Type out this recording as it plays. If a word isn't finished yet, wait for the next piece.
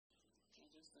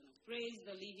Praise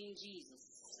the living Jesus.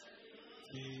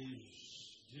 If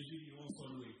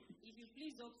you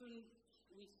please open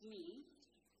with me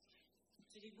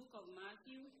to the book of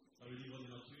Matthew.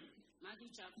 Matthew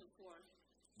chapter 4.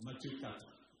 Matthew 4.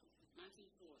 Matthew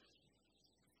 4.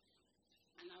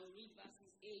 And I will read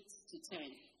verses 8 to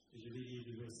 10.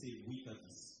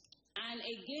 And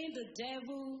again the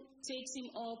devil takes him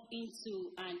up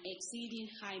into an exceeding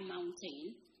high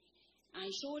mountain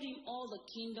and showed him all the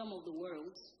kingdom of the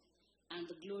world and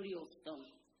the glory of them,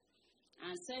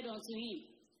 and said unto him,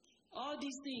 all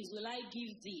these things will I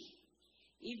give thee,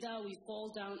 if thou wilt fall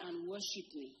down and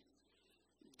worship me.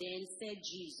 Then said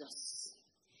Jesus,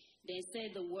 then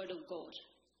said the word of God,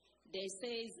 then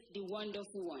says the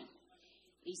wonderful one,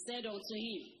 he said unto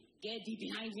him, get thee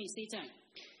behind me, Satan,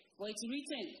 for it's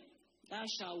written, thou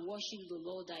shalt worship the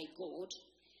Lord thy God,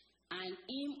 and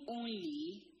him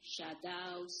only shalt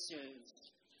thou serve.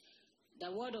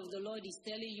 The word of the Lord is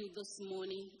telling you this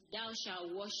morning, thou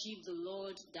shalt worship the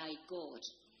Lord thy God,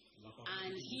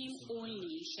 and him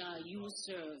only shall you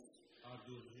serve.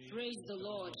 Praise the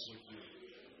Lord.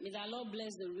 May the Lord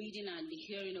bless the reading and the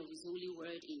hearing of his holy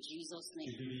word in Jesus'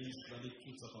 name.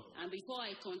 And before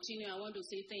I continue, I want to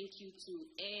say thank you to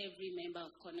every member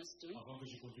of Cornerstone.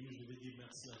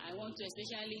 I want to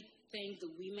especially thank the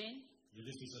women.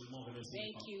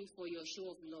 Thank you for your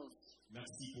show of love.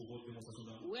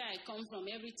 Where I come from,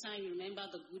 every time you remember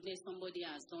the goodness somebody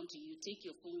has done to you, take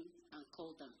your phone and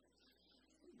call them.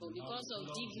 But because of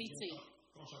dignity,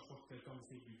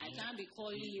 I can't be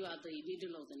calling you at the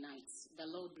middle of the night. The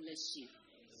Lord bless you.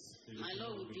 My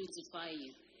Lord will beautify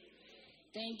you.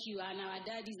 Thank you. And our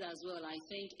daddies as well. I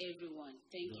thank everyone.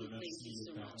 Thank you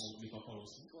so much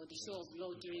for the show of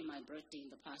love during my birthday in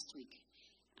the past week.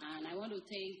 And I want to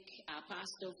thank our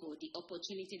pastor for the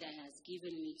opportunity that has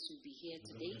given me to be here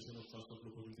today.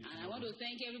 And I want to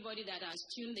thank everybody that has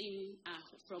tuned in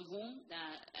from home.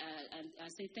 And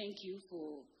I say thank you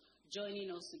for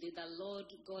joining us today. The Lord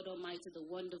God Almighty, the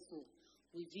wonderful,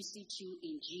 we visit you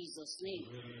in Jesus' name.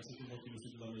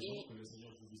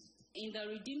 In the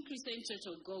Redeemed Christian Church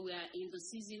of God, we are in the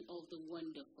season of the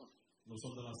wonderful.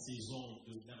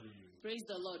 Praise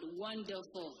the Lord,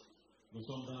 wonderful.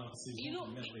 You know,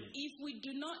 if we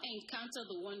do not encounter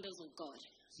the wonders of God,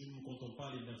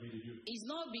 it's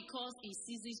not because it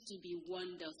ceases to be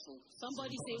wonderful.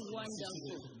 Somebody say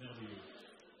wonderful.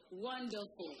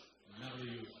 Wonderful.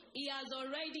 He has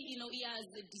already, he has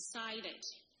decided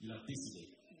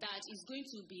that it's going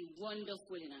to be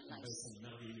wonderful in our lives.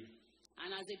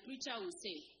 And as a preacher will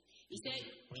say, he said,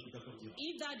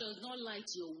 if that does not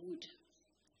light your wood,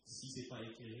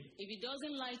 if it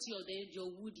doesn't light your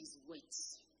wood is wet.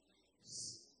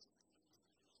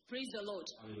 Praise the Lord.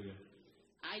 Hallelujah.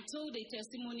 I told a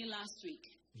testimony last week.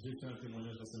 By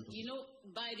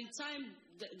the time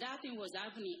that thing was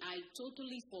happening, I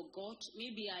totally forgot.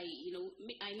 Maybe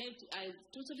I've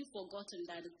totally forgotten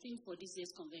that the theme for this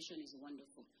year's convention is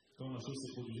wonderful. Quand la chose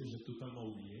s'est produite, j'ai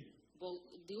totalement oublié. But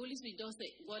the Holy Spirit does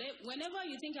say, whenever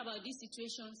you think about this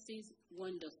situation, says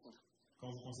wonderful.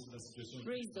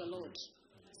 Praise the Lord.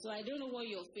 So I don't know what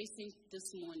you're facing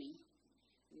this morning.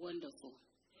 Wonderful.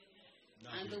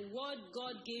 And the word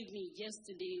God gave me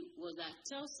yesterday was that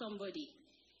tell somebody,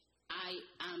 I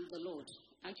am the Lord.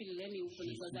 Actually, let me open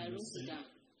it because I wrote it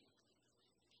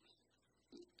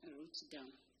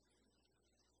down.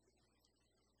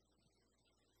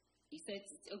 He said,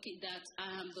 okay, that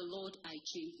I am the Lord, I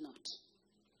change not.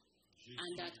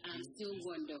 And that I'm still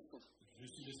wonderful.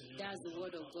 That's the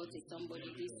word of God to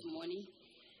somebody this morning.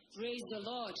 Praise the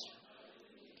Lord.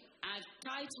 I've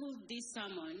titled this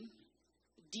sermon,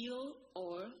 Deal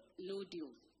or No Deal.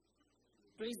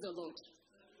 Praise the Lord.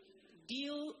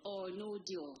 Deal or no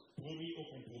deal. Promis ou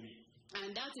compromis.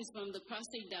 And that is from the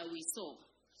passage that we saw.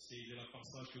 C'est de la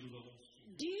passage que nous avons.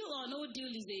 Deal or No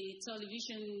Deal is a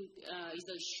television, is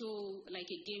a show, like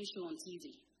a game show on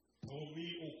TV.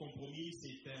 Promis ou compromis,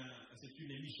 c'est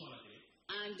une émission à la télé.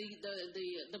 And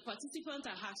the participants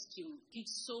are asked to pick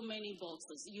so many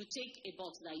boxes. You take a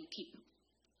box that you keep.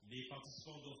 Les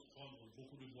participants doivent prendre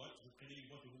beaucoup de boîtes. Vous prenez une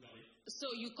boîte et vous gardez.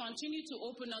 So you continue to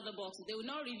open other boxes. They will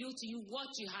not reveal to you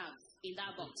what you have in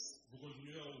that box. Vous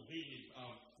continuez à ouvrir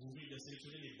de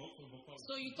sélectionner les boîtes.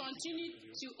 So you continue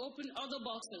to open other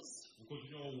boxes. Vous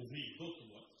continuez à ouvrir d'autres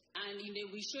boîtes. And they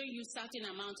will show you certain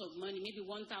amount of money, maybe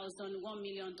 $1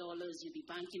 million, you'll be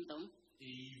banking them.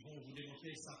 Et ils vont vous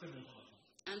démontrer certains montants d'argent.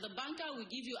 And the banker will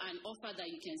give you an offer that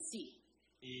you can see.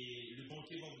 Et le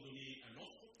banquier va vous donner un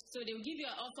offre. So they will give you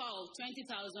an offer of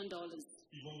 $20,000.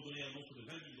 Ils vont vous donner un offre de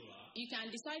 $20,000. You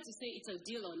can decide to say it's a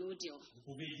deal or no deal. Vous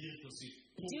pouvez dire que c'est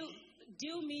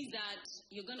deal means that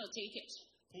you're going to take it.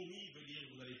 Promis veut dire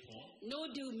vous allez prendre. No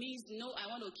deal means no, I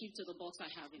want to keep to the box I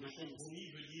have in my Le hands.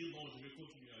 compromis veut dire non, je vais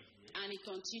continuer à jouer. And it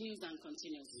continues and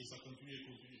continues. Et ça continue et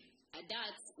continue.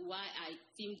 That's why I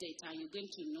think that you're going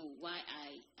to know why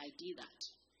I did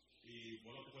that. Et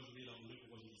voilà pourquoi je vais élaborer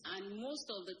pourquoi j'ai dit ça. And most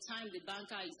of the time, the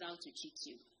banker is out to cheat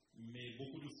you. Mais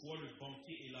beaucoup de fois, le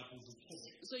banquier est là pour vous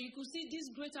tromper. So you could see this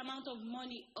great amount of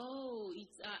money. Oh,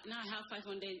 it's now I have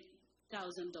 $500,000.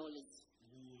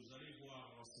 Vous allez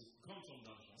voir cette grande somme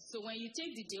d'argent. So when you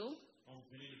take the deal,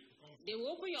 they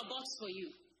will open your box for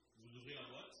you. Vous ouvrez la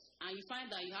boîte. And you find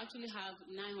that you actually have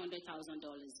 $900,000.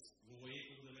 Vous voyez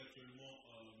que vous avez actuellement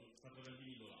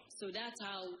 $90,000. So that's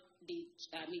how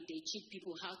they cheat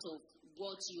people out of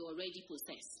what you already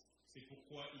possess. C'est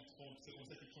pourquoi ils trompent, c'est comme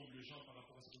ça qu'ils trompent les gens par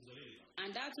rapport à ce que vous avez déjà.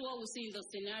 And that's what we see in the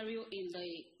scenario in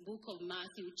the book of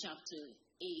Matthew chapter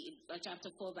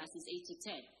 4 verses 8 to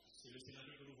 10. C'est le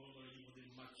scénario que nous voyons dans le livre de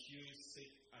Matthieu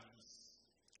 7 à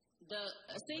 10.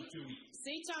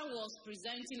 Satan was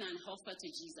presenting an offer to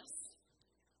Jesus.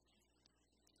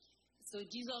 So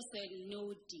Jesus said,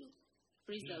 no deal.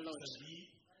 Praise the Lord.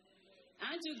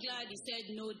 Aren't you glad he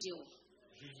said no deal?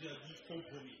 Jésus a dit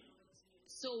compromis.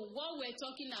 So what we're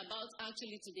talking about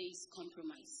actually today is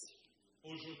compromise.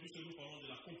 Aujourd'hui, nous parlons de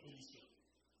la compromission.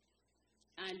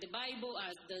 And the Bible,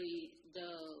 as the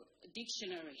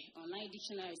dictionary, online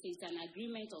dictionary, says an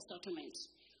agreement or settlement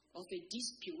of a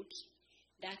dispute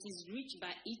that is reached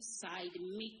by each side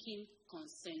making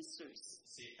consensus.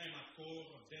 C'est un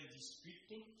accord d'un dispute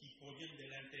qui provient de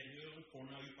l'intérieur qu'on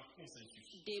a eu par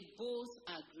consensus. They both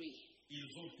agree.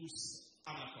 Ils ont tous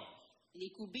un accord.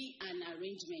 It could be an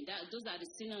arrangement. Those are the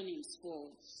synonyms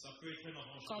for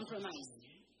compromise.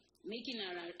 Making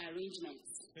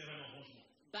arrangements.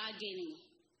 Bargaining.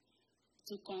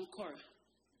 To concur.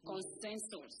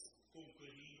 Consensus.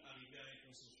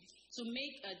 To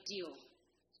make a deal.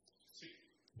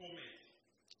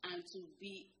 And to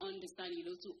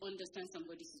to understand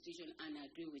somebody's situation and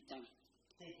agree with them.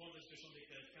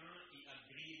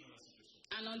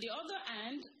 And on the other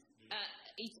hand,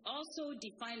 it's also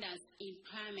defined as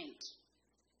impairment.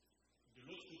 De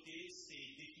l'autre côté,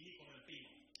 c'est défini comme un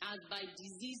paiement. As by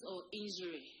disease or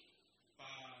injury. Par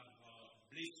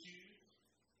blessure.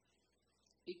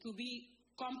 It could be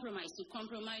compromise, to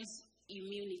compromise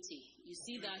immunity. You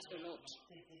see that a lot.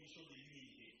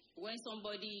 When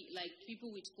somebody, like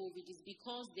people with COVID, it's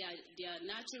because their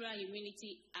natural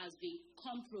immunity has been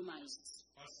compromised.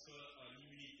 Parce que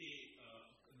l'immunité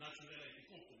naturelle a été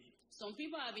compromise. Some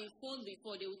people have been phoned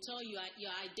before, they will tell you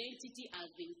your identity has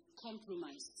been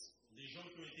compromised. Des gens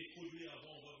qui ont été pollués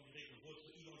avant vont vous dire que votre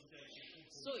identité a été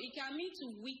compromise. So it can mean to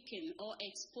weaken or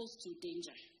expose to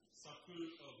danger. Ça peut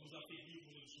vous affaiblir,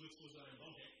 vous exposer à un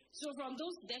danger. So from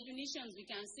those definitions, we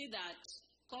can see that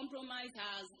compromise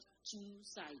has two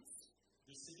sides.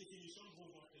 De ces définitions, nous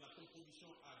voyons que la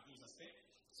compromission a deux aspects.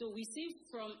 So we see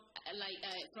from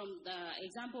the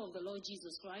example of the Lord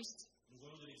Jesus Christ. Nous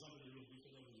voyons de l'exemple de notre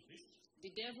Seigneur Jésus-Christ. The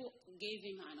devil gave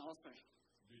him an offer.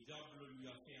 Le diable lui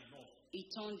a fait un offre. He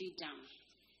turned it down.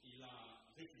 Il a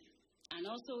refusé. And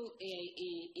also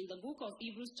in the book of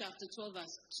Hebrews chapter 12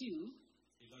 verse 2.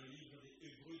 Et dans le livre des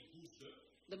Hébreux 12:2.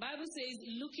 The Bible says,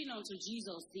 looking unto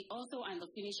Jesus, the author and the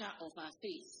finisher of our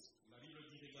faith. La Bible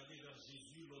dit, regardez vers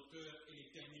Jésus, l'auteur et le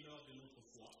termineur de notre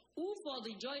foi. Who for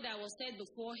the joy that was set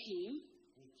before him,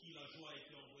 pour qui la joie a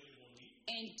été envoyée devant lui,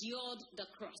 endured the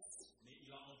cross. Mais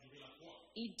il a enduré la croix.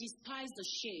 He despised the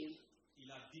shame. Il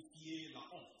a défié la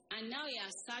honte. And now he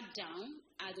has sat down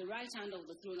at the right hand of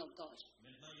the throne of God.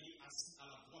 Maintenant, il est assis à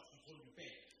la droite du trône du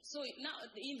Père. So now,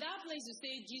 in that place, you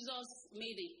say Jesus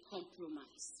made a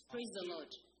compromise. Praise the Lord.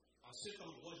 À cet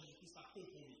endroit, Jésus-Christ a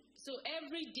compromis. So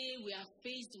every day we are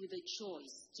faced with a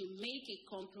choice to make a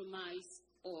compromise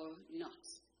or not.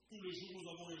 Tous les jours, nous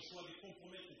avons le choix de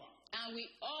compromettre ou pas. And we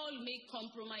all make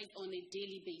compromise on a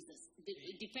daily basis,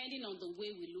 depending on the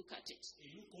way we look at it.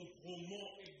 Et nous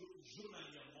compromettons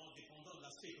journalièrement, dépendant de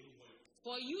l'aspect que nous voyons.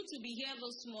 For you to be here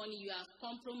this morning, you have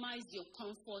compromised your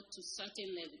comfort to a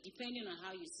certain level, depending on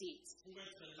how you see it. Pour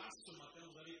être là ce matin,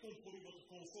 vous avez compromis votre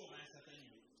confort à un certain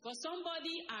niveau. For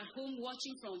somebody at home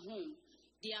watching from home,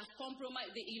 they have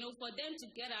compromised, for them to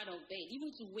get out of bed,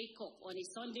 even to wake up on a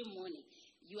Sunday morning,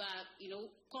 you are,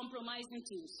 compromising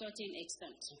to a certain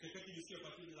extent. Pour quelqu'un qui vit à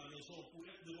partir de la maison, pour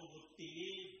être devant votre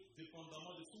télé,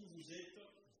 dépendamment de où vous êtes,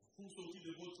 pour sortir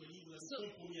de votre lit, vous avez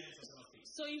compromis à un certain aspect.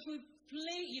 So if we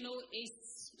play, a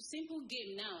simple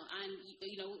game now, and,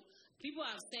 people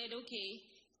have said, okay,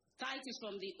 tithe is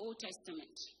from the Old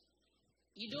Testament.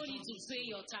 You don't need to pay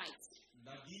your tithe.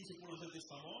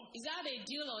 Is that a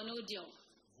deal or no deal?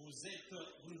 Vous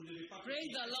ne devez pas Praise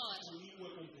the Lord.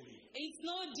 It's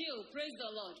no deal. Praise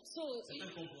the Lord. So, C'est un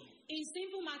compromis. in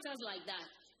simple matters like that,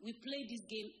 we play this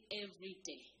game every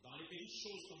day. Dans les petites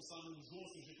choses comme ça, nous jouons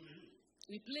ce jeu tous les jours.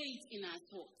 We play it in our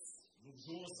thoughts. Nous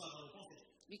jouons ça dans le pensée.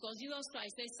 Because Jesus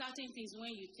Christ said certain things,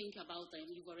 when you think about them,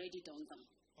 you've already done them.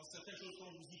 Parce que certaines choses,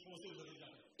 quand vous y pensez, vous avez déjà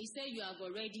fait. He said you have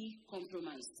already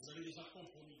compromised. Vous avez déjà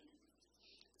compromis.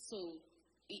 So,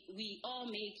 we all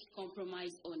make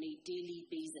compromise on a daily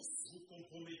basis. Nous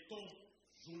compromettons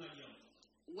journalièrement.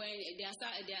 When there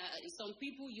are some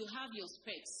people, you have your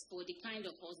specs for the kind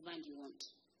of husband you want.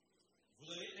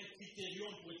 Vous avez un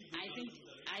critérium pour le type de femme que vous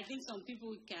avez. I think some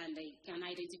people can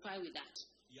identify with that.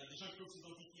 Il y a des gens qui peuvent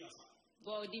s'identifier à ça.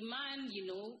 But the man,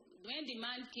 when the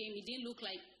man came, he didn't look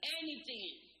like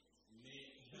anything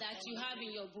that you have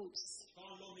in your books.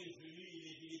 Quand l'homme est venu,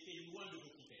 il était loin de vos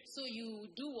critères. So you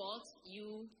do what?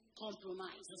 You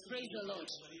compromise. Praise the Lord.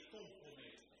 Vous allez compromettre.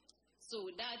 So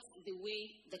that's the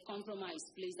way the compromise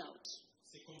plays out.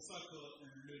 C'est comme ça que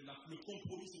le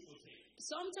compromis se produit.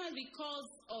 Sometimes because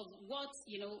of what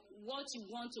you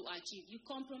want to achieve, you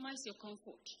compromise your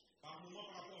comfort. Par moment,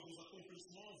 par rapport à vos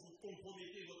accomplissements, vous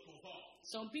compromettez votre confort.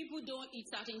 Some people don't eat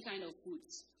certain kind of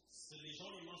foods. Les gens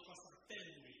ne mangent pas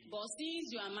certaines nourritures. But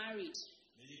since you are married,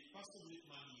 Mais parce que vous êtes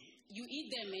mariés, you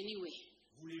eat them anyway.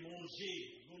 vous les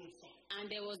mangez nonobstant. And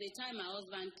there was a time my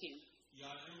husband came. Il y a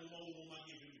un moment où mon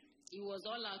mari est venu. He was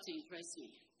all out to impress me.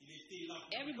 Il était là.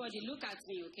 Everybody look at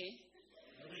me, okay?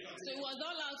 So he was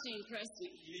all out to impress me.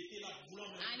 Il était là voulant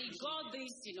me And he got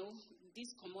this,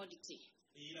 this commodity.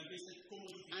 Et il avait cette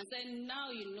commodité. And said,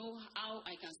 now you know how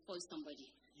I can spoil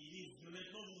somebody. Il dit,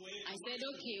 maintenant vous voyez. I said,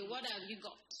 okay, what have you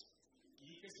got? Il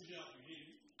dit, qu'est-ce que j'ai appris?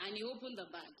 And he opened the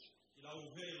bag. Il a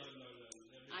ouvert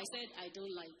I said, I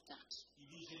don't like that. Il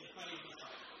dit, je n'ai pas aimé ça.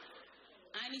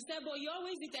 And he said, but you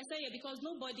always eat. I said, yeah, because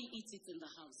nobody eats it in the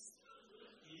house.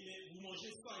 Il dit, vous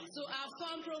mangez ça. So I've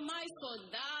compromised for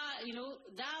that,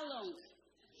 that long.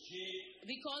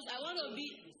 Because I want to be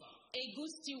a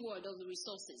good steward of the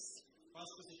resources. Parce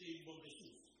que c'était une bonne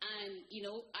ressource. And,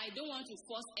 I don't want to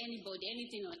force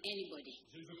anything on anybody.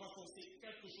 Je ne veux pas forcer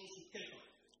quelque chose sur quelqu'un.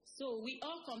 So we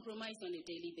all compromise on a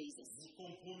daily basis. Nous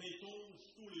compromettons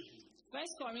tous les jours. 1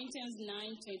 Corinthians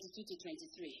 9, 22 to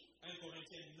 23. 1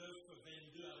 Corinthiens 9,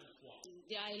 22 à 23.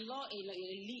 There are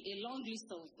a long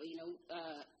list of,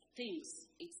 things.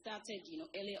 It started,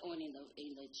 earlier on in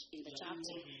the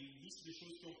chapter. Une liste de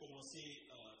choses qui ont commencé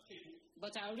très tôt.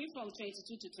 But I'll read from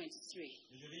 22 to 23.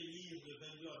 Je vais lire de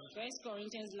 22 à 23. 1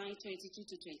 Corinthians 9, 22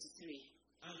 to 23.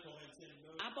 1 Corinthiens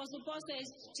 9. Apostle Paul says,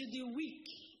 to the weak,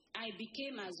 I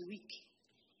became as weak,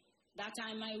 that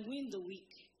I might win the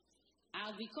weak. I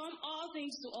have become all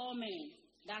things to all men,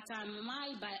 that I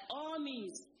might by all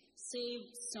means save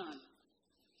some.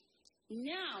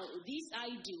 Now this I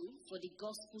do for the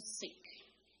gospel's sake,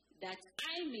 that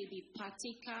I may be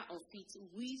partaker of it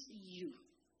with you.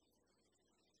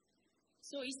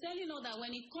 So he's telling us that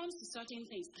when it comes to certain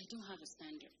things, I don't have a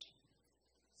standard.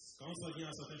 Quand ça vient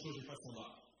à certaines choses, je passe mon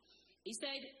bas. He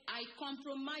said, I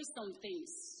compromise some things.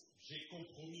 J'ai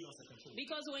compromis dans certaines choses.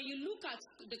 Because when you look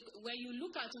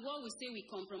at what we say we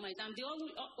compromise, I'm the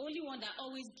only one that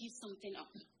always gives something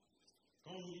up.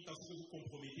 Quand vous dites à ce que vous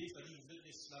compromettez, c'est-à-dire que vous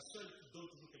êtes la seule qui donne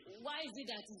toujours quelque chose. Why is it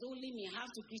that it's only me? I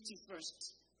have to greet you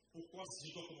first. Pourquoi si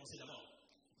je dois commencer d'abord?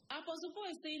 Apostle Paul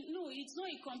is saying, no, it's not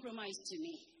a compromise to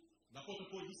me. L'apôtre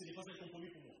Paul dit, ce n'est pas un compromis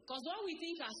pour moi. Because what we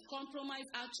think as compromise,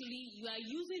 actually, you are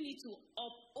using it to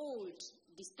uphold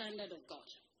the standard of God.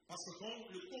 Parce que quand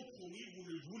le compromis,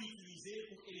 vous l'utilisez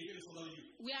pour élever le standard de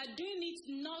Dieu. We are doing it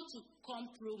not to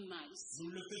compromise. Nous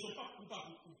ne le faisons pas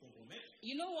pour compromettre.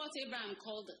 You know what Abraham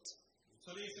called it?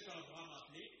 Vous savez ce qu'Abraham a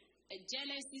appelé?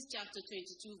 Genesis chapter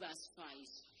 22, verse 5.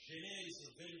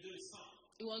 Genèse 22, 5.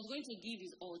 He was going to give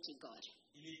his all to God.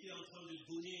 Il était en train de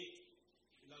donner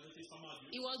le testament à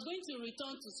Dieu. He was going to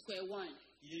return to square one.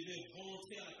 Il devait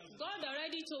rentrer à la case de Dieu. God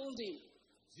already told him,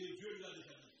 Dieu lui a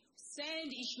déjà dit.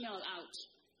 send Ishmael out.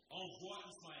 Envoie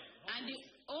Ismaël. And the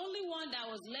only one that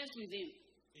was left with him,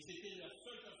 Et c'était la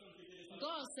seule personne qui était restée.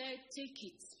 God said, take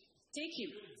it. Take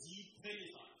him. Dieu dit,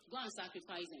 prenez ça. Go and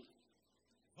sacrifice him.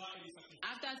 Va et les sacrifier.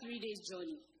 After 3 days'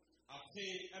 journey,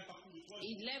 Après un parcours de 3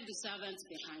 he jours, left the servants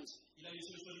behind. il a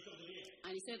laissé le serviteur derrière.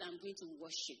 And he said, I'm going to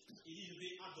worship. Il dit, je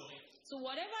vais adorer. So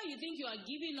whatever you think you are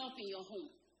giving up in your home,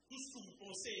 Tout ce que vous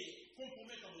pensez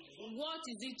compromettre dans votre maison, what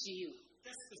is it to you?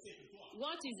 qu'est-ce que c'est pour toi?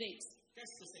 What is it?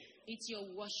 Qu'est-ce que c'est? It's your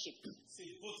worship.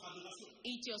 C'est votre adoration.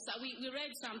 It's your, we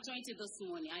read Psalm 20 this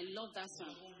morning. I love that Nous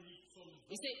psalm. avons lu Psaume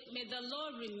He said, may the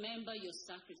Lord remember your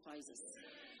sacrifices.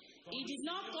 He did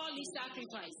not call it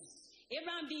sacrifice.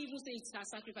 Abraham didn't even say it's a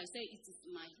sacrifice. He said it is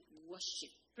my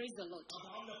worship. Praise the Lord.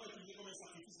 Abraham n'a pas utilisé comme un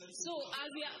sacrifice. So as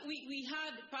we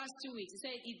had past 2 weeks, he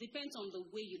said it depends on the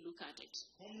way you look at it.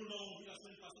 Comme nous l'avons vu la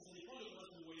semaine passée, ça dépend de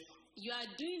comment vous voyez ça. You are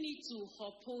doing it to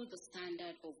uphold the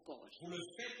standard of God. Vous le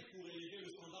faites pour élever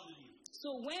le standard de Dieu.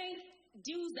 So when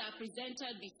deals are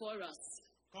presented before us,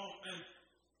 Quand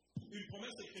une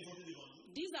promesse est présentée devant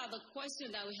nous, these are the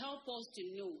questions that will help us to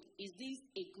know, is this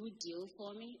a good deal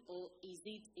for me or is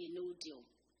it a no deal?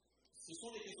 ce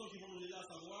sont des questions qui vont nous aider à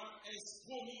savoir est-ce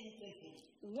promis ou compromis.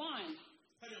 1.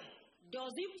 Très bien.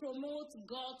 Does it promote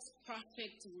God's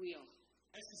perfect will?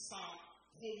 Est-ce que ça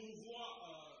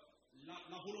promouvoit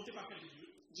la volonté parfaite de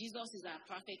Dieu? Jesus is our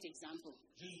perfect example.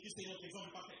 Jésus-Christ est notre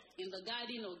exemple parfait. In the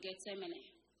Garden of Gethsemane,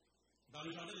 Dans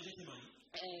le jardin de Gethsemane,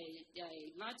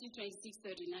 Matthew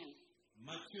 26:39.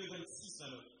 Matthieu 26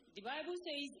 alors, The Bible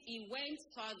says he went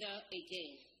further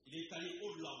again. il est allé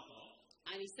au-delà encore.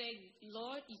 And he said,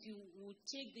 Lord, if you would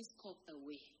take this cup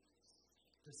away,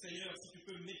 Le Seigneur, si tu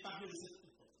peux m'épargner de cette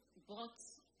coupe, but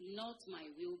not my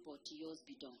will, but yours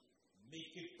be done. mais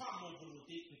que pas ma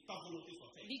volonté, que ta volonté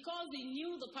soit faite. Because he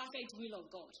knew the perfect will of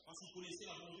God. Parce qu'il connaissait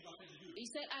la volonté parfaite de Dieu. He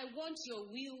said, I want your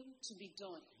will to be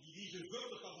done. Il dit, je veux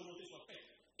que ta volonté soit faite.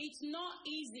 It's not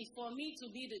easy for me to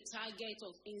be the target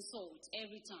of insult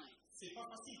every time. C'est pas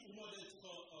facile pour moi d'être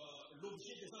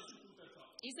l'objet des insultes tout le temps.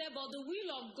 He said, but the will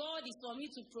of God is for me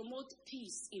to promote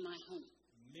peace in my home.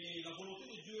 Mais la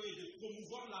volonté de Dieu est de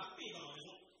promouvoir la paix dans la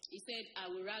maison. He said, I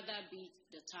would rather be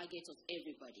the target of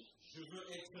everybody. Je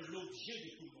veux être l'objet de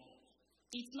tout le monde.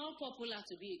 It's not popular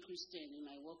to be a Christian in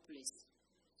my workplace,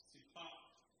 C'est pas.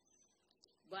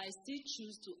 but I still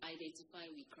choose to identify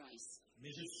with Christ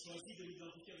Mais je choisis de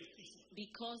m'identifier avec Christ.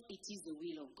 because it is the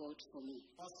will of God for me.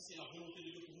 Parce que c'est la volonté de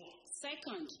Dieu pour moi.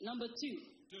 Second, number 2,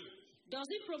 2. does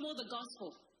it promote the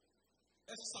gospel?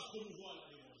 Est-ce que ça promouvoit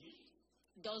l'évangile?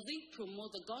 Does it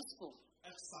promote the gospel?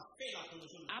 Est-ce que ça fait la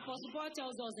promotion de l'évangile? Apostle Paul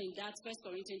tells us in that 1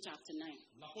 Corinthians chapter 9.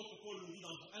 L'apôtre Paul nous dit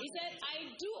dans 1 He said, I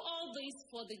do all this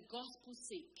for the gospel's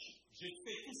sake. Je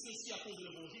fais tout ceci à cause de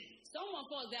l'évangile. Some of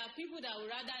us, there are people that would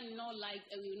rather not like,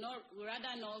 would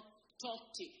rather not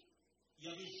talk to. Il y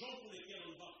a des gens pour lesquels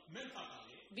on ne va même pas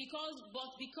parler.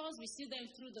 But because we see them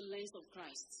through the lens of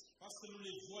Christ, Parce que nous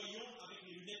les voyons avec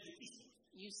les lunettes de Christ.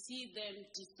 you see them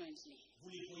differently. Vous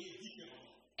les voyez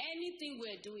différemment. Anything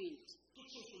we're doing,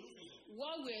 Toutes choses que nous faisons,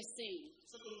 what we're saying,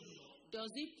 ce que nous disons,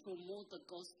 does it promote the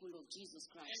gospel of Jesus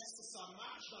Christ? est-ce que ça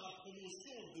marche dans la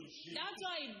promotion de Jésus? That's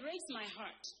why it breaks my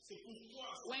heart C'est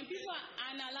pourquoi when people are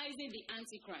analyzing the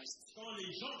Antichrist quand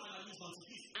les gens analysent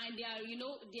l'Antichrist, and they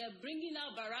are bringing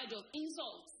out barrage of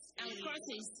insults and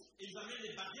curses. ils amènent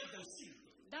les barrières d'insultes.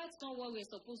 That's not what we're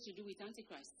supposed to do with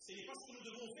Antichrist. Ce n'est pas ce que nous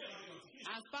devons faire avec l'Antichrist.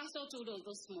 As Pastor told us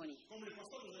this morning, Comme le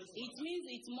pasteur nous a dit, it means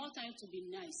it's more time to be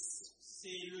nice.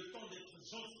 c'est le temps d'être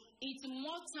gentil. It's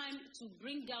more time to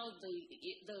bring out the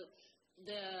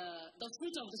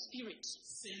fruit of the Spirit.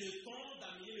 C'est le temps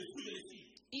d'amener le fruit de l'esprit.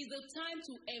 It's the time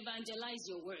to evangelize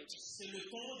your word. C'est le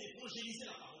temps d'évangéliser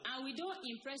la parole. And we don't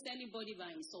impress anybody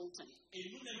by insulting. Et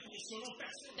nous n'impressionnons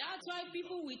personne. That's why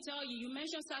people will tell you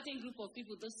mentioned certain group of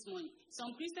people this morning.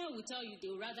 Some Christians will tell you they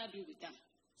would rather be with them.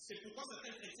 C'est pourquoi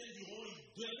certains chrétiens diront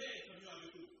qu'ils devaient être mieux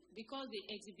avec eux. Because they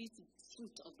exhibit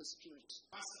fruit of the Spirit.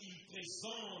 Parce qu'ils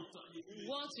présentent les fruits.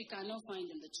 What we cannot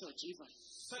find in the church even.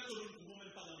 Ce que nous ne trouvons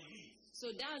même pas dans l'église. So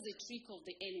that's the trick of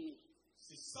the enemy.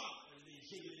 C'est ça, les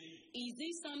jeux de l'ennemi. Is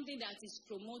this something that is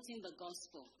promoting the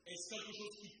gospel? Est-ce quelque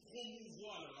chose qui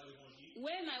promouvoit l'évangile?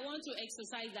 When I want to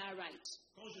exercise that right,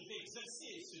 Quand je vais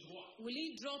exercer ce droit, will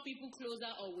it draw people closer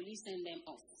or will it send them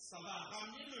off? ça va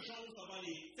ramener les gens ou ça va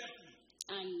les faire fuir.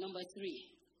 And number 3,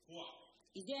 Quoi?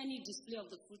 is there any display of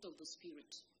the fruit of the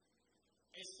Spirit?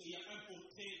 Est-ce qu'il y a un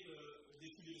portrait des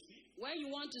fruits de l'esprit? When you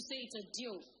want to say it's a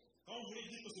deal Quand vous voulez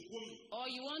dire que c'est promis, or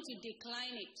you want to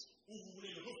decline it, ou vous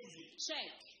voulez le refuser,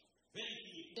 check.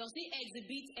 vérifiez. Does it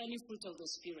exhibit any fruit of the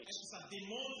Spirit? Est-ce que ça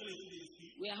démontre les fruits de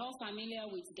l'esprit? We are all familiar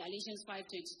with Galatians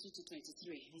 5:22 to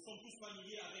 23. Nous sommes tous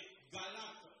familiers avec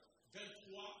Galates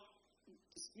 23.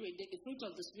 The fruit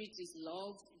of the Spirit is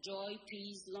love, joy,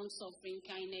 peace, long-suffering,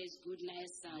 kindness,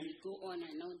 goodness, and we go on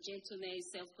and on,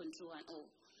 gentleness, self-control, and all.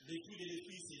 Les fruits de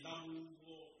l'esprit, c'est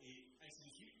l'amour et ainsi de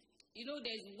suite. You know,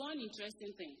 there's one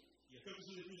interesting thing. Il y a quelque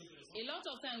chose de plus intéressant. A lot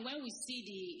of times when we see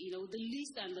the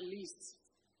list and the list,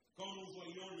 Quand nous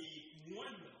voyons les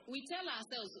moines, we tell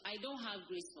ourselves, I don't have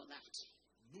grace for that.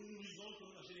 nous nous disons que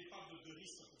je n'ai pas de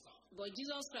risque pour ça. But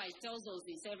Jesus Christ tells us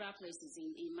in several places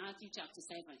in Matthew chapter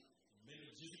 7, Mais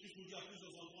Jésus-Christ nous dit à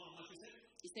plusieurs endroits en Matthieu 7,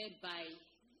 he said, by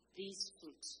these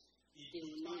fruit, il they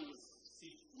will know you.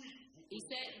 ces fruits, vous He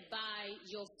said, by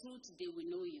your fruit, they will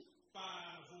know you.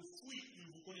 par vos fruits, ils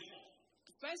vous connaîtront.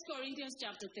 1 Corinthians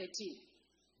chapter 13,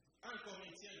 1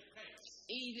 Corinthiens 13.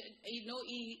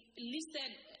 He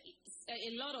listed a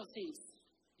lot of things.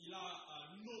 Il a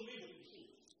nommé beaucoup de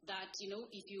choses. That,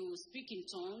 if you speak in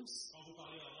tongues, Quand vous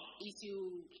parlez en langue, if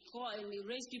you call and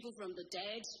raise people from the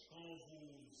dead, quand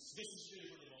vous ressuscitez les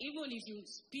gens des morts, even if you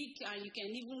speak and you can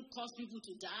even cause people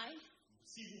to die,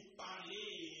 si vous parlez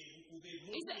et vous pouvez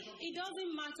mourir, it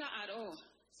doesn't matter at all.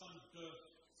 Ça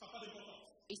n'a pas d'importance.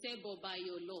 He said, but by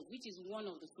your love, which is one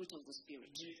of the fruit of the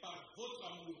Spirit. Mais par votre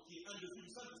amour, qui est un des fruits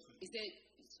du Saint-Esprit. He said,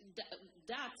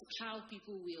 that's how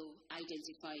people will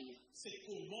identify you. C'est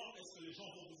comment est-ce que les gens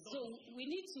vont vous identifier. So we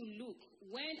need to look,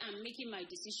 when I'm making my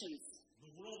decisions,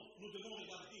 Nous devons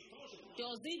regarder comment je prends.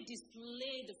 does it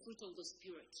display the fruit of the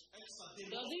Spirit? Est-ce que ça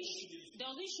démontre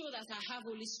Does it show that I have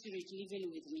Holy Spirit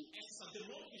living with me? Est-ce que ça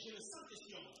démontre que j'ai le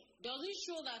Saint-Esprit en moi? Does it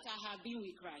show that I have been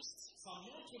with Christ? Ça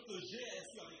montre que j'ai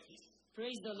été avec Christ.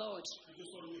 Praise the Lord. Que Dieu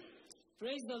soit loué.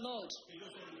 Praise the Lord. Que Dieu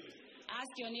soit loué.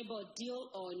 Ask your neighbor, deal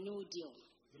or no deal.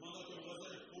 Demande à ton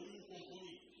voisin, commis ou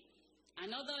compromis.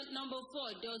 Another number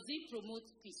 4, does it promote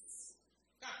peace?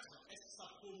 4. Est-ce que ça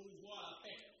promouvoit la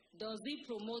paix? Does it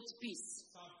promote peace?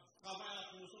 Ça travaille à la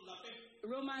promotion de la paix?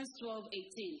 Romans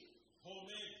 12:18.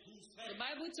 Romains 12:13. The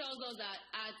Bible tells us that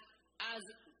as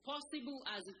possible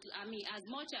as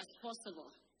much as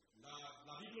possible,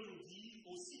 La Bible nous dit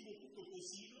aussi beaucoup que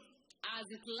possible. as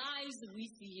it lies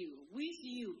with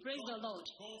you, praise the Lord,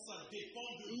 Quand ça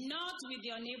dépend de vous, not with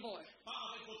your neighbor.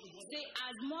 pas avec votre voisin. Say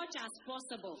as much as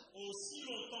possible, Aussi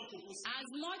longtemps que possible. as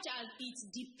much as it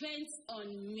depends on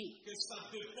me, Que ça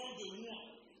dépend de moi.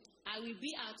 I will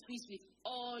be at peace with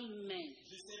all men.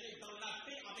 Je serai dans la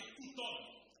paix avec tout homme.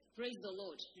 Praise the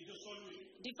Lord. Que Dieu soit loué.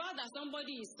 The fact that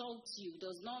somebody insults you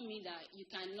does not mean that you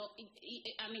cannot,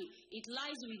 it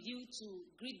lies with you to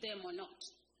greet them or not.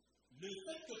 Le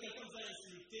fait que quelqu'un vous a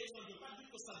insulté, ça ne veut pas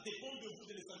dire que ça dépend de vous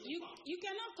de les saluer pas. You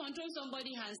cannot control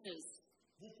somebody's answers,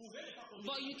 Vous pouvez pas contrôler.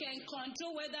 but you can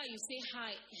control whether you say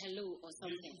hi, hello, or Mais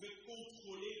something. vous pouvez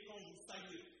contrôler quand vous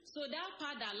saluez. So that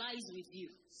part that lies with you,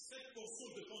 Cette portion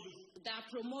dépend de vous, that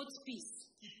promotes peace,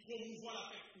 qui promouvoit la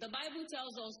paix. the Bible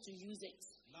tells us to use it.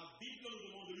 La Bible nous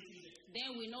demande de l'utiliser.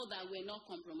 Then we know that we're not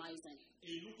compromising.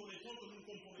 Et nous connaissons que nous ne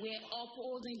comprenons We're pas.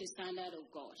 upholding the standard of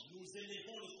God. Nous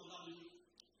élevons le standard de Dieu.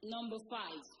 Number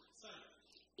 5, 5.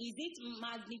 is it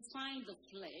magnifying the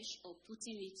flesh or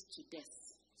putting it to death?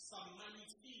 Ça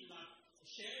magnifie la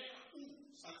chair ou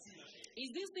ça tue la chair?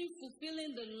 Is this thing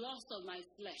fulfilling the lust of my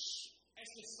flesh?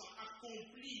 Est-ce que ça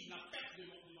accomplit la perte de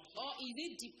mon chair? Or is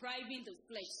it depriving the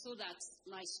flesh so that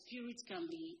my spirit can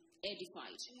be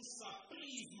edified? Ou ça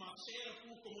prise ma chair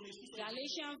pour que mon esprit soit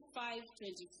Galatians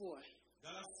 5:24.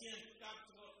 Galatiens 4,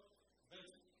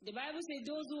 20. The Bible says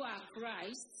those who are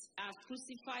Christ have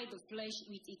crucified the flesh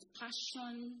with its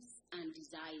passions and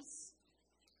desires.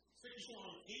 Ceux qui sont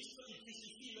en Christ, ils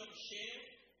crucifient leur chair.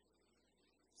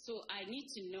 So I need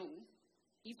to know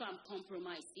if I'm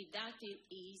compromised, if that thing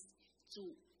is to,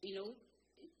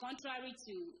 contrary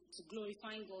to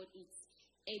glorifying God, it's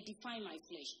edifying my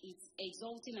flesh. It's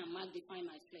exalting and magnifying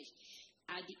my flesh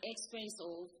at the expense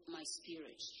of my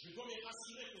spirit. Je dois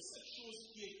m'assurer que cette chose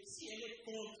si elle est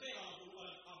contraire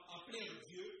à plaire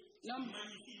Dieu, ça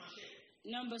magnifie ma chair.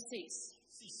 Number 6.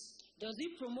 6. Does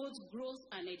it promote growth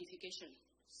and edification?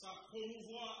 Ça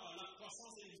promouvoit la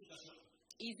croissance et l'éducation.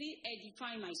 Is it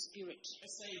edifying my spirit?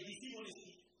 Est-ce que ça édifie mon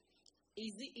esprit?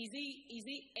 Is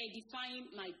it edifying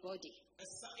my body? Est-ce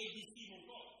que ça édifie mon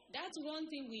corps? That's one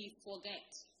thing we forget.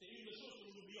 C'est une des choses que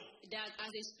nous oublions. That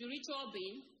as a spiritual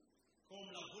being,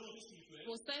 Comme la volonté spirituelle,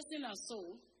 possessing a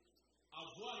soul,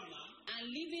 avoir une âme and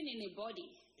living in a body,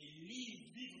 et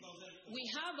vivre dans un corps. we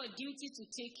have a duty to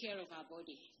take care of our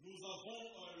body. Nous avons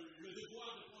le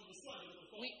devoir de prendre soin de notre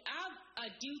corps. We have a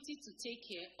duty to take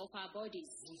care of our bodies.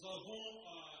 Nous avons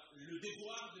le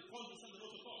devoir de prendre soin de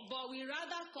notre corps. But we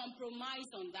rather compromise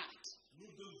on that. Nous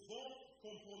devons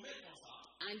compromettre en ça.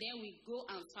 And then we go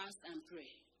and fast and pray.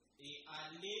 Et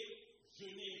aller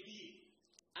jeûner et prier.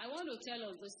 I want to tell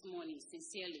us this morning,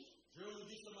 sincerely, Je vous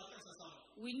dis ce matin sincèrement.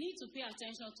 we need to pay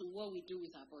attention to what we do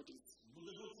with our bodies. Nous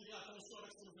devons tirer attention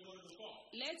avec ce que nous faisons avec notre corps.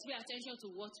 Let's pay attention to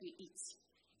what we eat.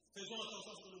 Faisons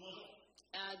attention à ce que nous mangeons.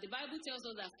 The Bible tells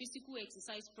us that physical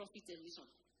exercise profits a little.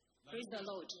 Praise the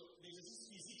Lord. L'exercice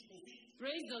physique profite.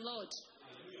 Praise the Lord.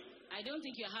 Alléluia. I don't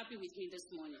think you're happy with me this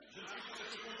morning. Je ne sais pas si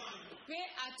tu es content avec moi. Pay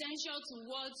attention to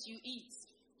what you eat.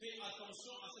 Fais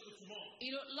attention à ce que tu manges.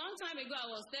 Long time ago, I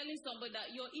was telling somebody that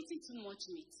you're eating too much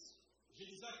meat. Je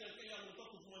disais à quelqu'un il y a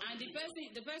longtemps que vous mangez. And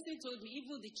the person told me,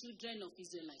 even the children of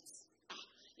Israelites.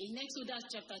 In Exodus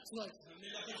chapter 12. Mais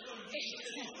la personne dit,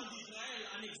 les enfants d'Israël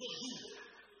en Exode 12.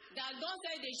 That God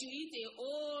said they should eat a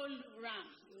whole ram,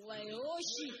 Ouais, oh,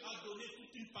 Dieu a donné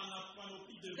toute une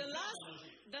panoplie de The viande last, à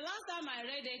manger. the last time I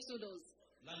read Exodus,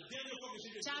 La dernière fois que j'ai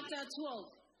lu chapter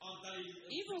 12,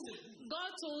 even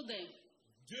God told them,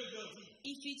 Dieu leur dit,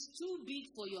 if it's too big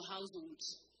for your household,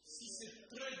 si c'est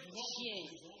très grand pour share.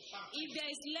 la maison, partagez. If there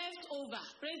is leftover,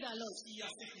 praise the Lord. S'il y a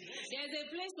ce qui reste, There's a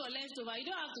place for leftover. You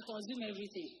don't have to consume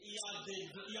everything. il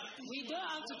y a tout. We don't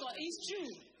have to. It's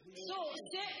true. So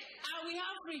say, we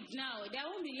have fridge now. There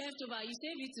won't be leftover. You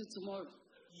save it till tomorrow.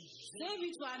 Save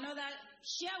it for another.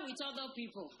 Share with other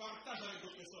people. Partage avec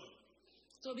d'autres personnes.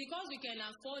 So because we can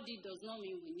afford it does not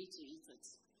mean we need to eat it.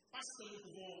 Parce que nous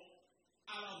pouvons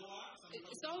avoir.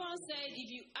 Someone said if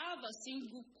you have a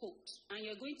single coat and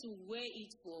you're going to wear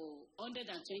it for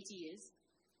 120 years,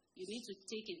 you need to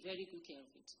take a very good care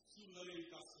of it. Si vous avez une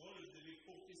casserole, vous devez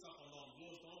porter ça pendant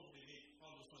longtemps, vous devez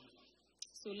prendre soin de ça.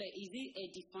 So like, is it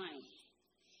edifying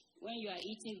when you are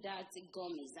eating that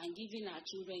gummies and giving our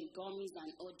children gummies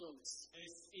and hot dogs?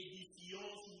 Est-ce édifiant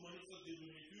si vous mangez ça de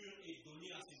nourriture et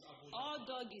donner à ses abonnés? Hot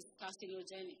dog is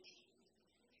carcinogenic.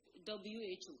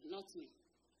 WHO, not me.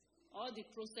 All the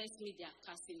processed meat, they are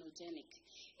carcinogenic.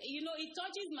 You know, it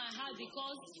touches my heart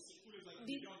because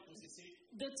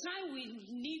the time we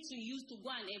need to use to go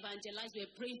and evangelize,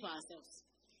 we're praying for ourselves.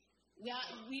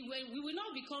 We will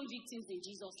not become victims in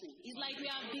Jesus' name. It's like we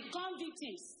have become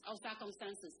victims of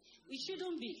circumstances. We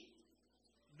shouldn't be.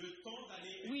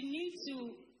 We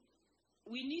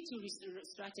need to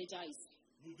strategize.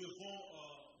 Nous devons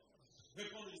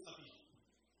répondre une stratégie.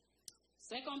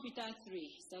 2 Peter 3,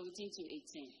 17 to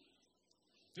 18.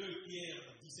 2 Pierre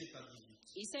 17 à 18.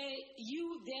 He said,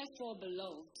 you therefore,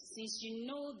 beloved, since you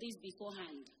know this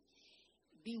beforehand,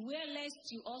 beware lest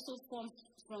you also fall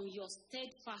from your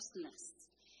steadfastness,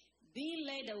 being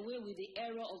led away with the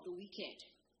error of the wicked,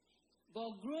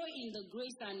 but grow in the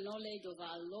grace and knowledge of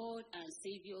our Lord and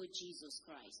Savior Jesus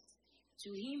Christ. To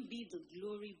him be the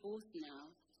glory both now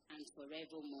and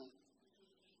forevermore.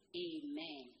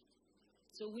 Amen.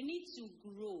 So we need to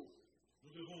grow.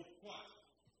 Nous devons croître.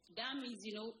 That means,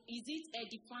 you know, is it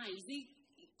edifying? Is it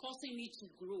causing me to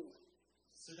grow?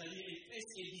 C'est-à-dire,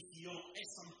 est-ce édifiant?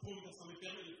 Est-ce ça me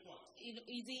permet de croître?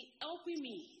 Is it helping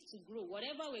me to grow?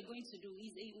 Whatever we're going to do,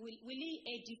 will it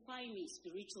edify me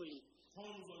spiritually? Quand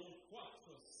nous allons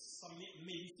croître, ça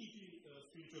m'édifie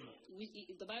spirituellement.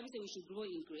 The Bible says we should grow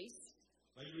in grace.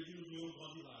 La Bible dit nous devons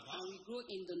grandir dans la grâce. And we grow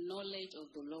in the knowledge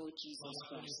of the Lord Jesus Dans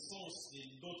la Christ. connaissance de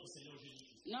notre Seigneur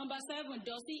Jésus-Christ. Number 7,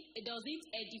 does it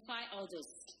edify others?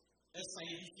 Est-ce ça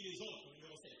édifie les autres?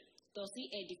 Numéro 7. Does it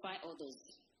edify others?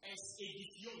 Est-ce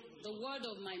édifiant pour les The autres? word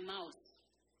of my mouth,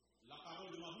 La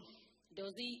parole de ma bouche.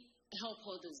 does it help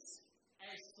others?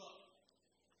 Est-ce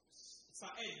ça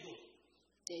aide d'autres?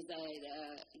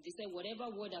 They say whatever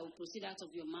word that will proceed out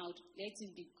of your mouth, let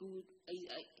it be good.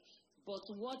 But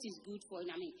what is good for,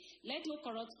 let no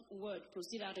corrupt word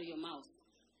proceed out of your mouth,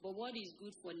 but what is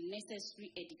good for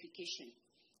necessary edification,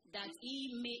 that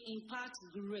he may impart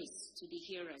grace to the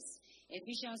hearers.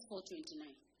 Ephesians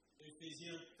 4:29.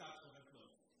 Éphésiens 4:29.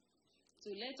 So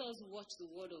let us watch the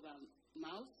word of our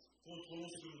mouth. Contrôlons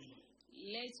ce que nous disons.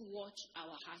 Let's watch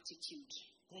our attitude.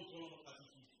 Contrôlons notre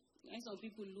attitude. When some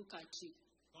people look at you,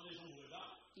 Quand les gens vous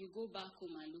regardent, you go back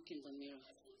home and look in the mirror.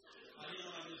 allez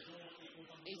dans la maison et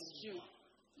contemplez. It's true.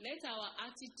 Let our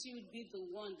attitude be the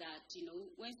one that,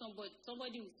 when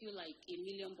somebody will feel like $1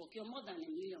 million, you're more than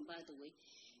 $1 million, by the way,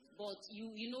 but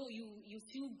you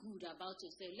feel good about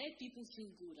yourself. Let people feel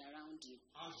good around you.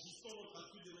 Ajustons notre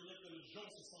attitude de manière que les gens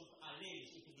se sentent à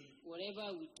l'aise autour de nous.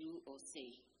 Whatever we do or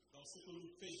say. Dans ce que nous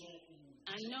faisons ou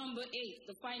And number 8,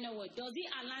 the final word. Does it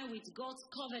align with God's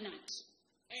covenant?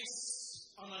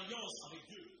 est-ce en alliance avec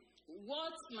Dieu?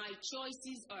 What my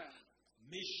choices are.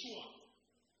 Mes choix.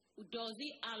 Does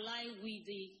it align with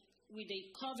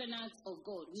the covenant of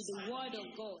God, with the word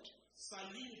of God?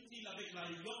 S'aligne-t-il avec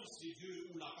l'alliance de Dieu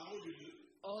ou la parole de Dieu?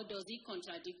 Or does it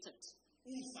contradict it?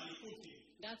 Ou ça les contredit?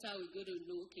 That's how we go to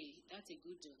know, okay, that's a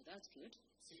good job, that's good.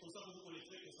 C'est comme ça que vous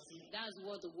connaîtrez que ça c'est bon. That's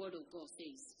what the word of God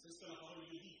says. C'est ce que la parole de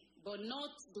Dieu dit. But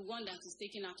not the one that is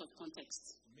taken out of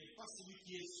context. Mais pas celui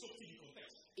qui est sorti du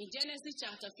contexte. In Genesis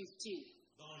chapter 15,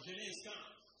 Dans Genèse 15,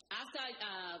 after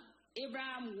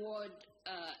Abraham warred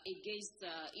against,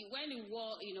 when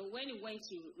he went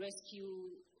to rescue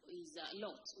his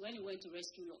Lot, quand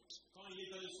il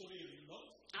est allé sauver Lot,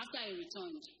 after he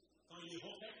returned, quand il est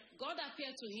rentré, God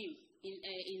appeared to him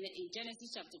in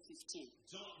Genesis chapter 15.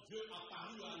 Dieu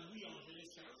apparut à lui en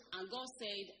Genèse 15. And God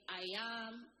said, I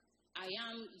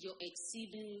am your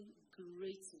exceeding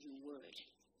great reward.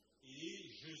 Et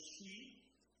je suis.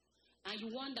 And you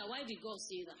wonder, why did God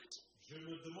say that? Je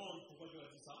me demande pourquoi Dieu a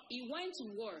dit ça. He went to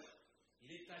war.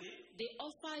 Il est allé. They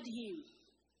offered him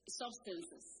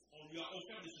substances. On lui a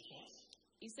offert des substances.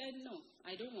 He said, no,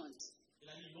 I don't want. Il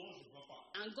a dit non, je ne veux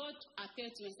pas. And God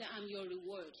appeared to him and said, I'm your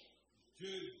reward.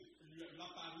 Dieu lui a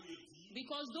apparu et dit,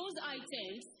 because those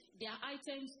items, they are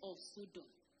items of Sodom.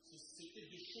 C'était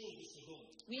des choses de Sodome.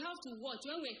 We have to watch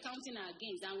when we're counting our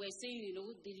gains and we're saying,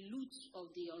 the loot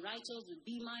of the unrighteous will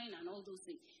be mine and all those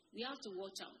things. We have to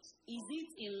watch out. Is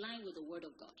it in line with the word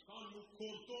of God? Quand nous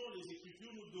comptons les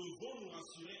Écritures, nous devons nous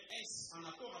rassurer, est-ce en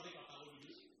accord avec la parole de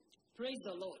Dieu? Praise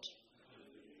the Lord.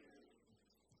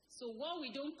 So what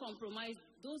we don't compromise,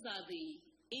 those are the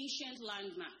ancient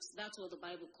landmarks. That's what the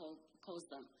Bible calls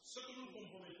them. Ce que nous ne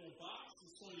compromettons pas, ce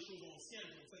sont les choses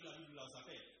anciennes, comme ça que la Bible les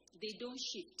appelle. They don't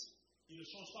shift. Ils ne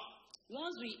changent pas.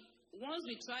 Once we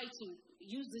try to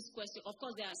use this question, of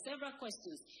course there are several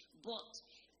questions, but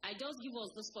I just give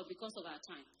us this one because of our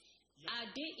time. Yeah. Are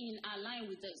they in line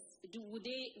with this? Would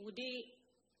they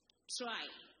try?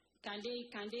 Can they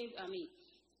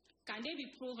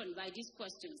be proven by these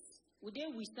questions? Would they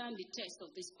withstand the test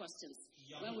of these questions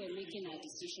when we're making our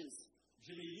decisions?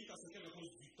 Je les lis parce qu'à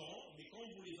cause du temps, mais quand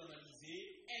vous les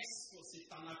analysez, est-ce que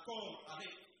c'est en accord avec?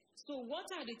 So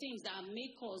what are the things that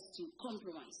make us to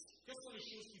compromise? Quelles sont les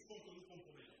choses qui font que nous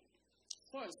compromettons?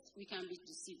 First, we can be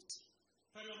deceived.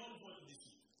 Premièrement, nous pouvons être déçus.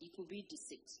 It could be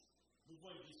deceit. Nous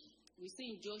pouvons être déçus. We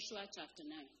see in Joshua chapter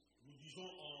 9. Nous disons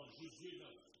en Josué 9.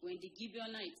 When the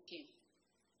Gibeonites came.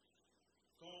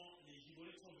 Quand les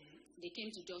Gibeonites sont venus. They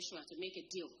came to Joshua to make a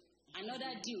deal.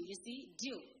 Another deal, you see,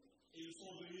 deal. Et ils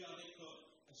sont venus avec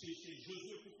chez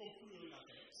Josué pour conclure la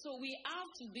terre. So we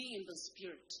have to be in the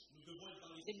spirit. Nous devons être dans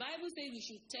the Bible says we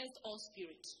should test all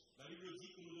spirit. La Bible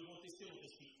dit que nous devons tester notre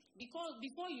esprit. Because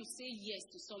before you say yes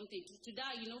to something, to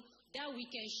that, that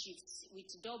weekend shift with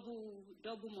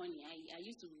double money. I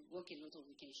used to work a lot of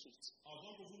weekend shifts.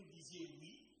 Avant que vous nous disiez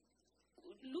oui.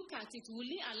 Look at it.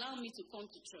 Will it allow me to come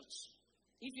to church?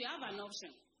 If you have an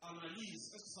option.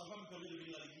 Analyse. Est-ce que ça va me permettre de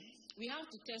venir à l'église? We have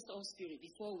to test all spirit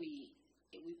before we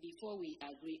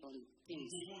agree on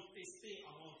things. Nous devons tester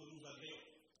avant que nous agréons.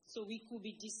 So we could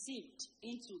be deceived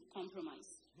into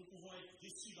compromise. Nous pouvons être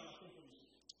déçus dans la compromission.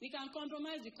 We can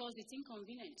compromise because it's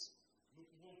inconvenient. Nous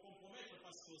pouvons compromettre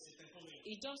parce que c'est inconvénient.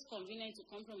 It's just convenient to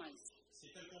compromise.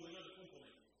 C'est inconvénient de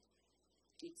compromettre.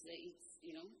 It's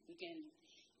we can.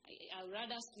 I would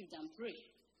rather sleep than pray.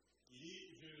 Il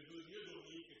dit, je veux mieux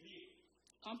dormir que prier.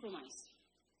 Compromise.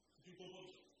 C'est une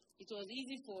compromission. It was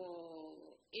easy for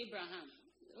Abraham.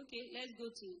 Okay, let's go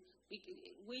to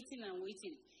waiting and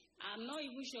waiting. I'm not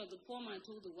even sure the poor man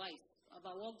told the wife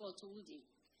about what God told him.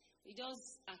 He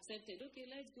just accepted. Okay,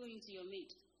 let's go into your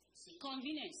maid.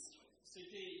 Convenience.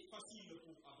 C'était facile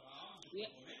pour Abraham de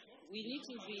compromettre. We need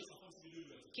to be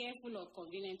careful of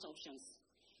convenient options.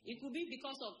 It could be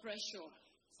because of pressure.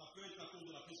 Ça peut être à cause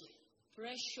de la pression.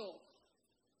 Pressure.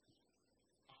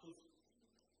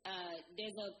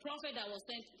 There's a prophet that was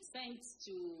sent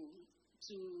to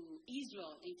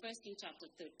Israel in 1 Kings chapter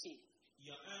 13. Il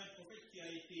y a un prophète qui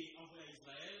a été envoyé à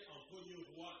Israël en 1er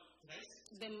roi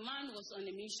 13. The man was on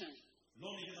a mission.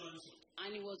 L'homme était dans la mission.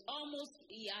 And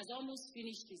he has almost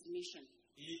finished his mission.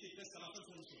 Il était presque à la fin de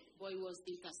son mission. But he was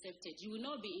intercepted. You will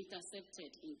not be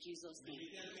intercepted in Jesus' name.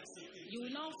 You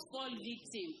will not fall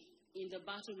victim in the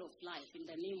battle of life in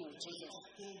the name of Jesus.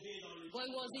 But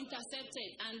he was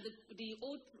intercepted, and the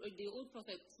old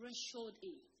prophet pressured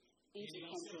him into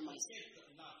compromise.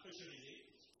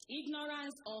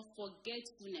 Ignorance or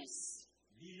forgetfulness.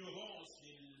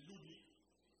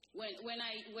 When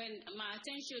my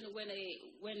attention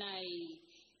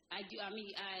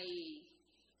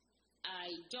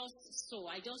I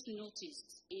just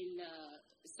noticed in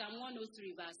Psalm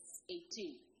 103 verse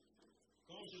 18.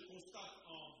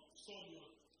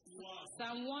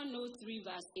 Psalm 103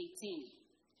 verse 18.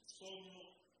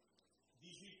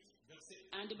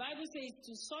 And the Bible says,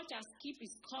 to such as keep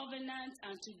his covenant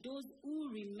and to those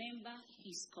who remember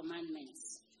his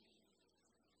commandments.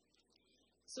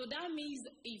 So that means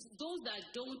if those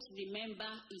that don't remember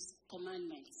his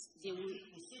commandments, they will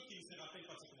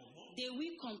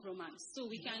compromise. So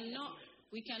we cannot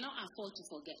afford to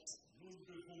forget.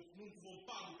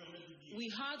 We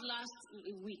heard last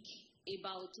week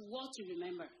about what to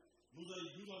remember.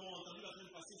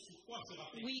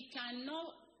 We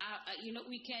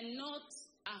cannot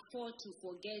afford to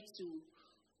forget to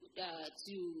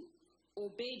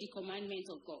obey the commandments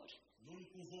of God.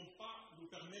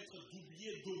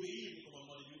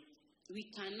 We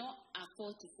cannot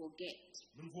afford to forget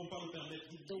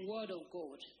the word of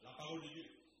God.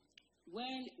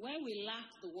 When we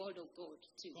lack the word of God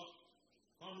too,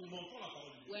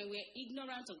 when we're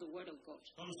ignorant of the word of God,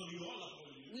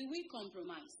 we will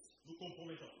compromise.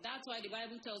 That's why the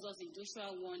Bible tells us in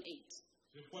Joshua 1:8.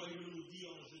 C'est pourquoi la Bible nous dit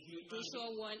en Josué 1,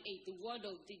 Joshua 1:8, the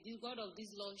word of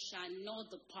this law shall not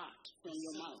depart from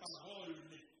your cette mouth. parole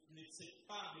ne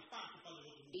part pas de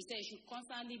votre bouche. He said it should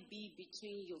constantly be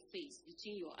between your face,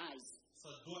 between your eyes. Ça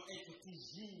doit être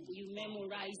toujours. You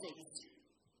memorize it.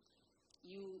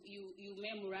 You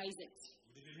memorize it.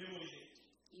 Vous devez mémoriser.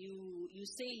 You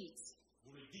say it.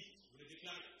 Vous le dites, vous le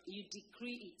déclarez. You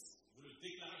decree it. Vous le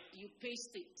déclarez. You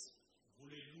paste it. Vous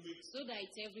le louez. So that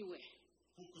it's everywhere.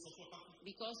 Pour que ça soit partout.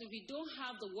 Because if we don't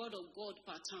have the word of God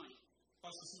part time,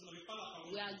 Parce que si vous n'avez pas la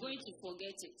parole, we are going to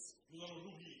forget it. nous allons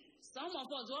l'oublier. Some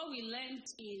of us, what we learned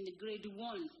in grade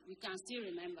 1, we can still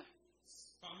remember.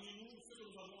 Parmi nous, ce que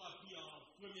nous avons appris en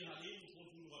première année, nous pouvons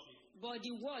toujours nous rappeler. But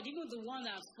the word, even the one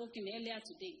that I've spoken earlier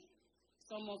today,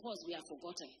 some of us, we have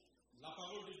forgotten. La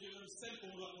parole de Dieu, même celle qu'on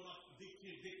a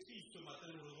décrite ce matin,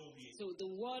 nous l'avons oubliée. So the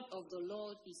word of the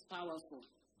Lord is powerful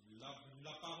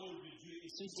La parole de Dieu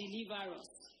est to deliver us.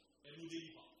 Elle nous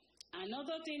délivre.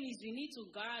 Another thing is we need to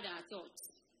guard our thoughts.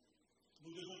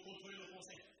 Nous devons contrôler nos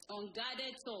pensées.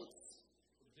 Unguarded thoughts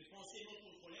Des pensées non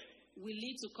contrôlées will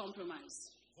lead to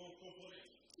compromise vont compromettre.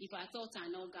 if our thoughts are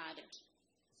not guarded.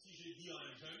 Si je dis à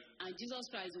un jeune, And Jesus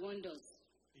Christ warned us.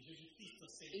 et Jésus-Christ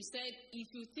sait, He said,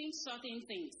 if you think certain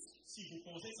things, si vous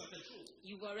pensez certaines choses,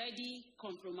 you've already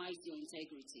compromised your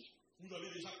integrity. vous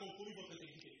avez déjà compromis votre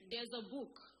intégrité. There's a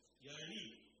book, Il y a un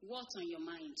livre. What's on Your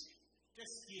Mind?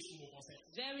 Qu'est-ce qui est sur vos pensées?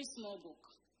 Very small book.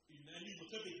 Un livre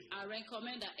très petit. I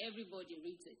recommend that everybody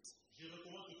reads it. Je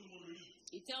recommande que tout le monde le lise.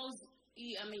 It tells,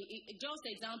 just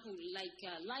example, like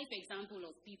a life example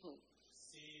of people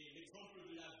C'est l'exemple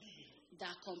de la vie des gens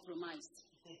that compromised,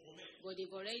 qui compromettent. but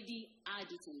they've already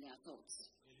had it in their thoughts.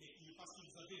 Parce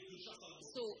qu'ils avaient déjà ça dans leur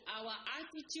So our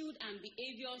attitude and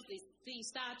behaviors, they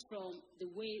start from the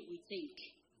way we think.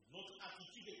 Notre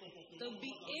attitude et comportement. The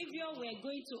behavior we're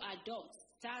going to adopt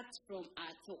starts from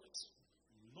our thought.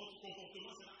 Notre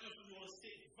comportement sera influencé,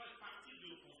 va partir de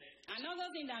nos pensées.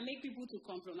 Another thing that makes people to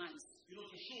compromise, Une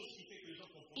autre chose qui fait que les gens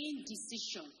compromettent,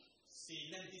 indecision. c'est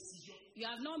l'indécision. You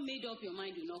have not made up your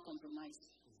mind, you not compromise.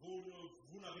 Vous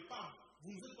ne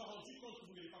vous êtes pas rendu compte que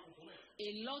vous n'allez pas compromettre.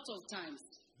 A lot of times,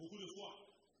 Beaucoup de fois,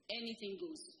 anything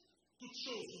goes. toute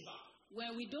chose nous va.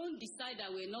 When we don't decide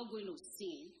that we're not going to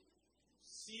sin,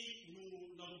 Si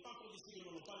nous n'avons pas encore décidé que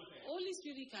nous n'allons pas le faire, Holy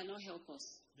Spirit cannot help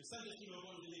us. le Saint-Esprit va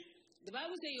nous aider. The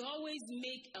Bible says you always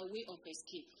make a way of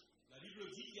escape. La Bible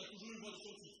dit qu'il y a toujours une voie de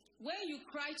sortie. When you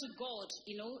cry to God,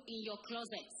 in your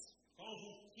closet, Quand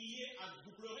vous criez,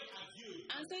 vous pleurez à Dieu,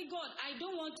 and say, God, I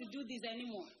don't want to do this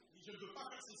anymore. je ne veux pas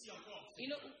faire ceci encore.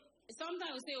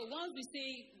 Sometimes we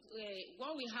say,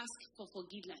 when we ask for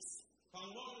forgiveness. Quand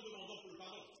nous demandons pour le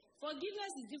pardon,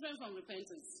 Forgiveness is different from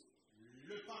repentance.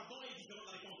 le pardon est différent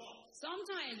de la récompense.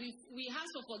 Sometimes we ask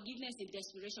for forgiveness in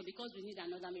desperation because we need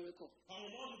another miracle. Par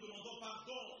moment, nous demandons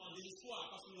pardon en désespoir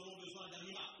parce que nous avons besoin d'un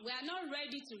miracle. We are not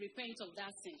ready to repent of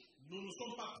that sin. Nous ne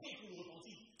sommes pas prêts pour nous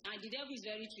repentir. And the devil is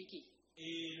very tricky.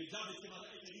 Et le diable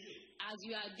est arrivé. As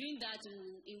you are doing that,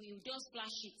 he will just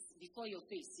flash it before your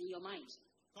face, in your mind.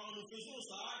 Quand nous faisons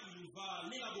ça, il va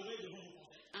l'élaborer devant vos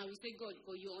pensées. And we say, God,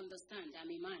 but you understand,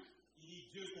 I'm a man. Il dit,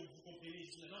 Dieu, comme vous comprenez,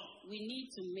 je dis non. We need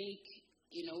to make,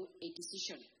 a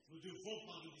decision. Nous devons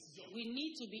prendre une décision. We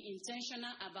need to be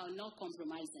intentional about not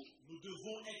compromising. Nous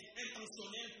devons être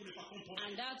intentionnels pour ne pas compromettre.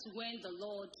 And that's when the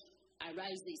Lord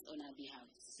arises on our behalf.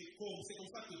 C'est comme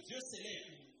ça que Dieu s'élève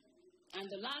pour nous. And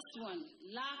the last one,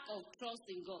 lack of trust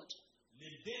in God.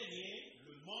 Les derniers,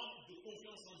 le manque de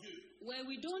confiance en Dieu. When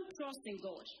we don't trust in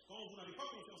God, Quand vous n'avez pas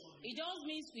confiance en Dieu, it just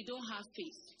means we don't have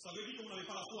faith. ça veut dire que vous n'avez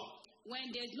pas la foi.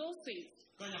 When there's no faith,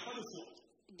 Quand il n'y a pas de foi,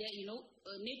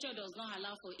 nature does not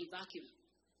allow for a vacuum.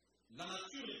 la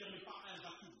nature ne permet pas un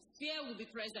vacuum. Fear will be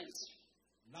present.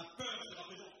 La peur sera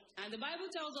présente. And the Bible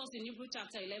tells us in Hebrews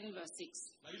chapter 11, verse 6,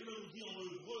 La Bible nous dit en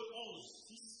Hébreux 11,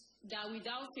 6, that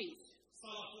without faith, sans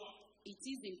la foi, it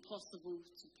is impossible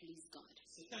to please God.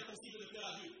 c'est impossible de plaire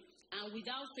à Dieu. And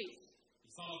without faith, Et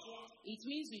sans la foi, it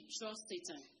means we trust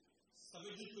Satan. ça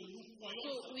veut dire que nous croyons.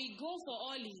 So we go for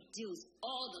all his deals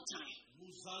all the time.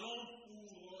 Nous allons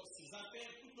pour ses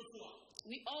affaires toute le fois.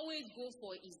 We always go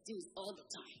for his deals all the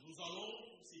time. Nous allons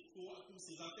pour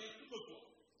ses affaires toute le fois.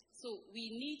 So we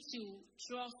need to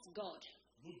trust God.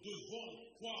 Nous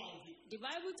devons croire en Dieu. The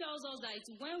Bible tells us that it's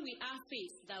when we have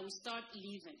faith that we start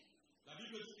living. La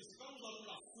Bible dit que c'est quand nous avons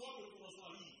la foi que nous commençons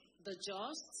à vivre. The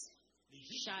just Les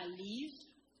justes shall live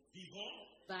vivront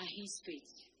by his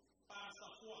faith. par sa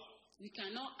foi. We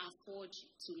cannot afford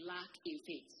to lack in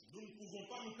faith. Nous ne pouvons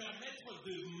pas nous permettre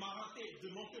de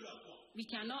manquer la foi. We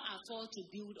cannot afford to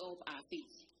build up our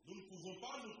faith. Nous Nous ne pouvons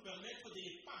pas nous permettre de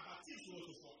ne pas bâtir sur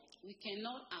notre foi. We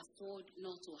cannot afford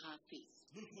not to have faith.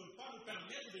 Nous ne pouvons pas nous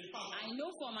permettre de ne pas avoir. I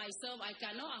know for myself, I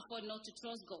cannot afford not to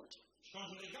trust God. Quand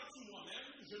je regarde sur moi-même,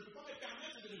 je ne peux pas me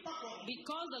permettre de ne pas croire.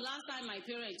 Because the last time my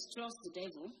parents trust the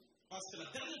devil, Parce que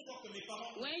la dernière fois que mes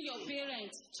parents, when your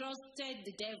parents trusted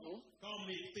the devil, quand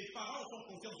tes parents font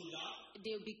confiance au diable,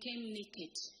 they became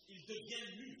naked. ils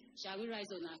deviennent nus. Shall we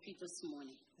rise on our feet this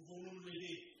morning? Pouvons-nous nous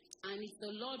lever? And it's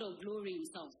the Lord of glory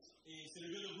himself. Et c'est le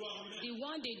Dieu de gloire lui-même. The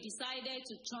one they decided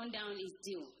to turn down his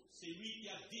deal. C'est lui qui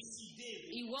a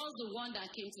décidé. He was the one that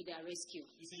came to their rescue.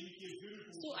 C'est lui qui est venu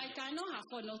pour So nous. I cannot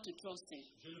afford not to trust him.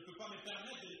 Je ne peux pas me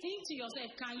permettre de. Think to yourself,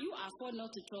 can you afford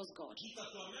not to trust God? Dis à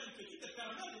toi-même que tu te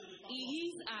permets de ne pas He croire.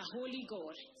 is a holy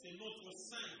God. C'est notre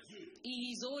Saint Dieu.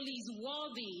 He is holy, he is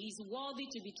worthy. He is worthy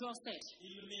to be trusted.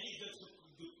 Il le mérite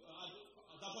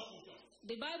d'avoir confiance.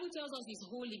 The Bible tells us he's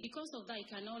holy. Because of that, he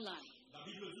cannot lie. La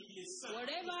Bible dit qu'il est saint.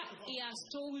 Whatever he has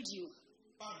told you,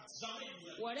 Pas jamais il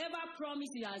a dit. whatever promise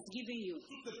he has given you,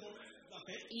 Toutes les promesses qu'il a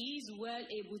faites, he is well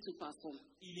able to perform.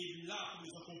 il est là pour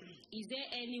les accomplir. Is there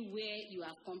anywhere you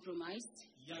have compromised?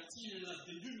 Y a-t-il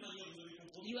de l'une manière que vous avez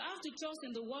compromis? You have to trust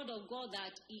in the word of God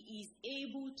that he is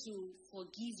able to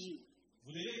forgive you.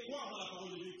 Vous devez croire dans la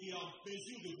parole de Dieu qui est en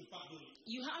mesure de vous pardonner.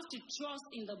 You have to trust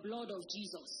in the blood of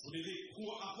Jesus. Vous devez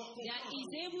avoir That confiance. is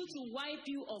able to wipe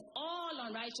you of all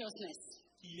unrighteousness.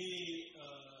 Il est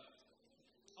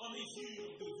en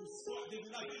mesure de vous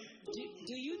laver.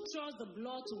 Do you trust the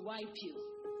blood to wipe you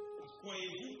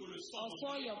Croyez-vous que le sang of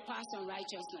all your past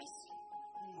unrighteousness?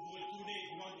 pour vous retourner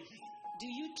devant le juste? Do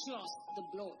you trust the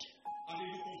blood?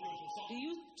 Avez-vous confiance au sang? Do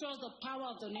you trust the power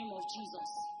of the name of Jesus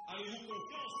Avez-vous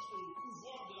confiance au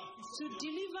pouvoir de la puissance to de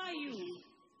deliver you,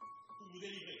 pour vous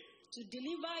délivrer? to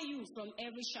deliver you from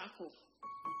every shackle?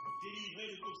 Pour délivrer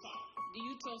de tout ça. Do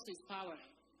you trust his power?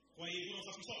 Croyez-vous dans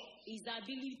sa puissance? His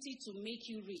ability to make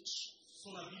you rich,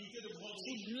 Son habilité de vous rendre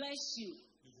to riche, bless you,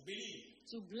 de vous bénir,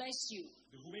 to bless you.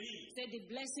 de vous bénir. Say the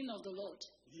blessing of the Lord.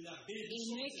 Il a He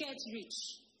bénédiction de maketh rich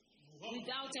vous rendre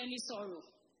without any sorrow.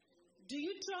 Do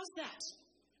you trust that?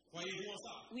 Croyez-vous en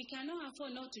ça? We cannot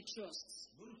afford not to trust.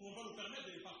 Nous ne pouvons pas nous permettre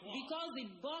de ne pas croire. Because the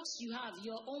box you have,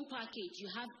 your own package, you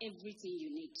have everything you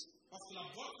need. Parce que la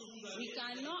boîte que vous We avez,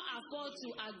 cannot afford to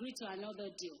agree to another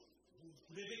deal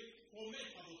vous devez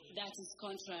promettre à votre that is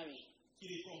contrary.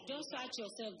 qu'il est contre. Just search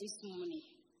yourself this morning.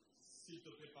 S'il te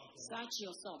plaît, pardon. Search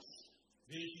yourself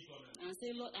Vérifie toi-même. and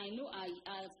say, Lord, I know I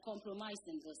have compromised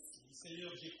in this. Dis,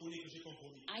 Seigneur, j'ai connu que j'ai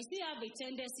compromis. I still have a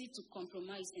tendency to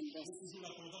compromise in this. J'ai toujours la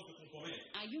tendance de compromettre.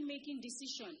 Are you making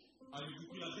decisions Avez-vous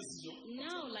pris la décision?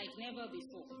 now like never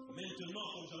before? Maintenant,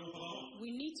 comme jamais auparavant,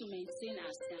 We need to maintain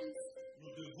our stance.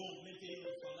 nous devons maintenir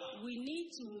notre standard. We need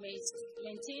to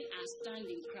maintain our stand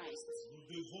in Christ. Nous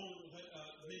devons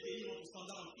maintenir notre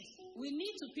standard en Christ. We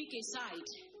need to pick a side.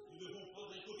 Nous devons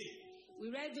prendre un côté. We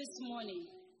read this morning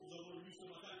Nous avons lu ce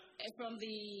matin from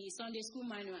the Sunday school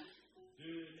manual.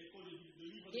 de l'école de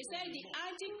livre They said the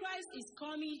Antichrist is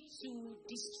coming to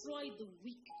destroy the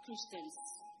weak Christians.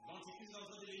 L'Antichrist est en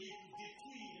train de venir pour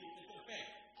détruire les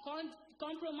chrétiens.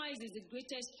 Compromise is the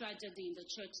greatest tragedy in the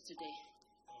church today.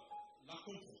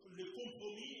 Le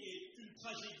compromis est une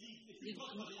tragédie, est une grande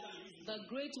tragédie dans l'Église. The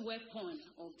great weapon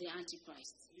of the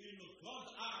Antichrist. Une grande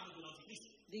arme de l'Antichrist.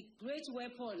 The great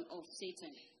weapon of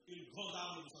Satan. Une grande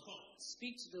arme de Satan.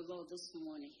 Speak to the Lord this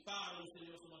morning. Parle au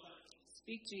Seigneur ce matin.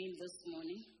 Speak to him this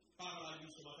morning. Parle à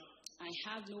lui ce matin. I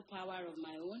have no power of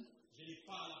my own. Je n'ai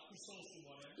pas la puissance sur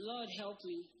moi-même. Lord, help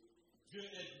me. Dieu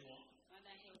aide-moi.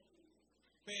 Father, help me.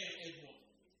 Père, aide-moi.